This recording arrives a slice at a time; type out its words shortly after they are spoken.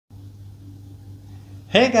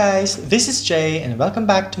Hey guys, this is Jay and welcome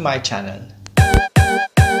back to my channel.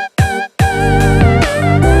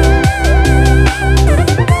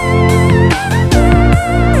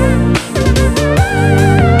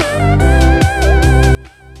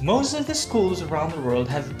 Most of the schools around the world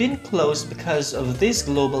have been closed because of this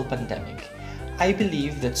global pandemic. I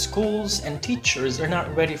believe that schools and teachers are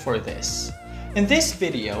not ready for this. In this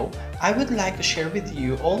video, I would like to share with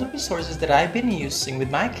you all the resources that I've been using with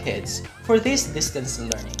my kids for this distance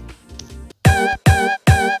learning.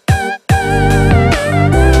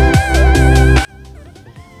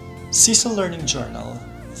 CESO Learning Journal.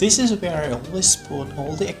 This is where I always put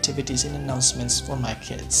all the activities and announcements for my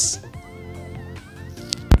kids.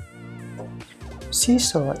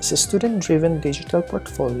 CESO is a student-driven digital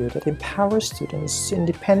portfolio that empowers students to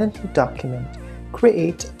independently document,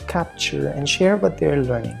 create, capture, and share what they are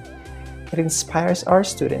learning. It inspires our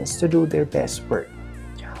students to do their best work.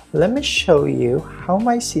 Let me show you how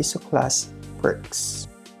my CESO class works.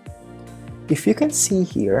 If you can see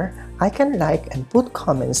here, I can like and put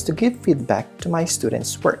comments to give feedback to my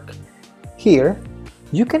students' work. Here,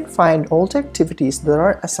 you can find all the activities that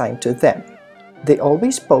are assigned to them. They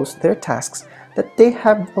always post their tasks that they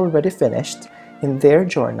have already finished in their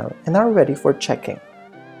journal and are ready for checking.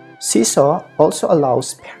 CESO also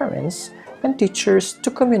allows parents and teachers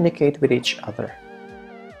to communicate with each other.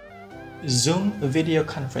 Zoom video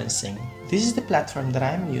conferencing. This is the platform that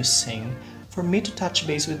I'm using for me to touch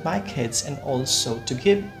base with my kids and also to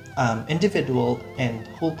give individual and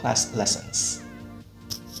whole class lessons.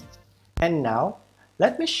 And now,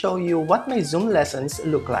 let me show you what my Zoom lessons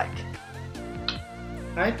look like.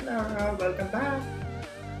 Hi Clara, welcome back.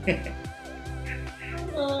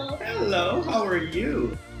 Hello. Hello, how are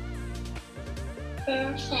you?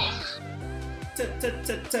 Perfect.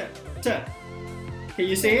 Can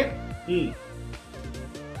you say it?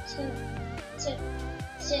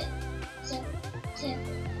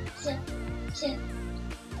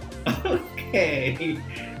 Okay.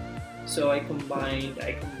 So I combined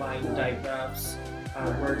digraphs,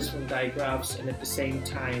 words from digraphs, and at the same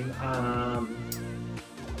time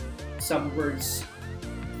some words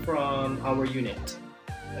from our unit.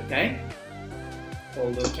 Okay?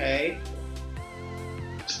 Hold okay.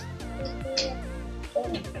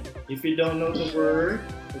 If you don't know the word,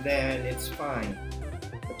 then it's fine.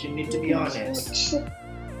 But you need to be honest.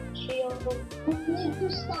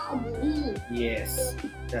 Yes,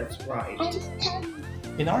 that's right.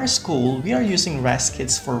 In our school, we are using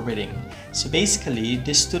RASKids for reading. So basically,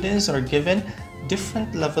 the students are given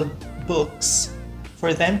different level books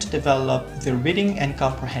for them to develop their reading and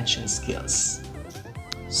comprehension skills.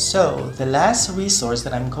 So the last resource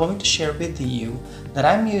that I'm going to share with you that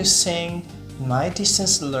I'm using in my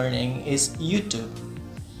distance learning is YouTube.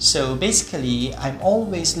 So basically, I'm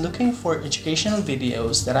always looking for educational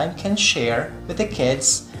videos that I can share with the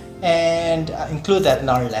kids and include that in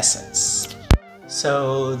our lessons.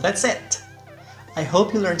 So that's it. I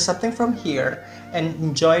hope you learned something from here and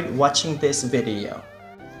enjoyed watching this video.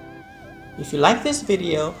 If you like this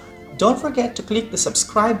video, don't forget to click the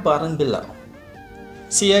subscribe button below.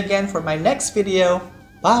 See you again for my next video.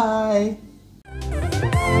 Bye!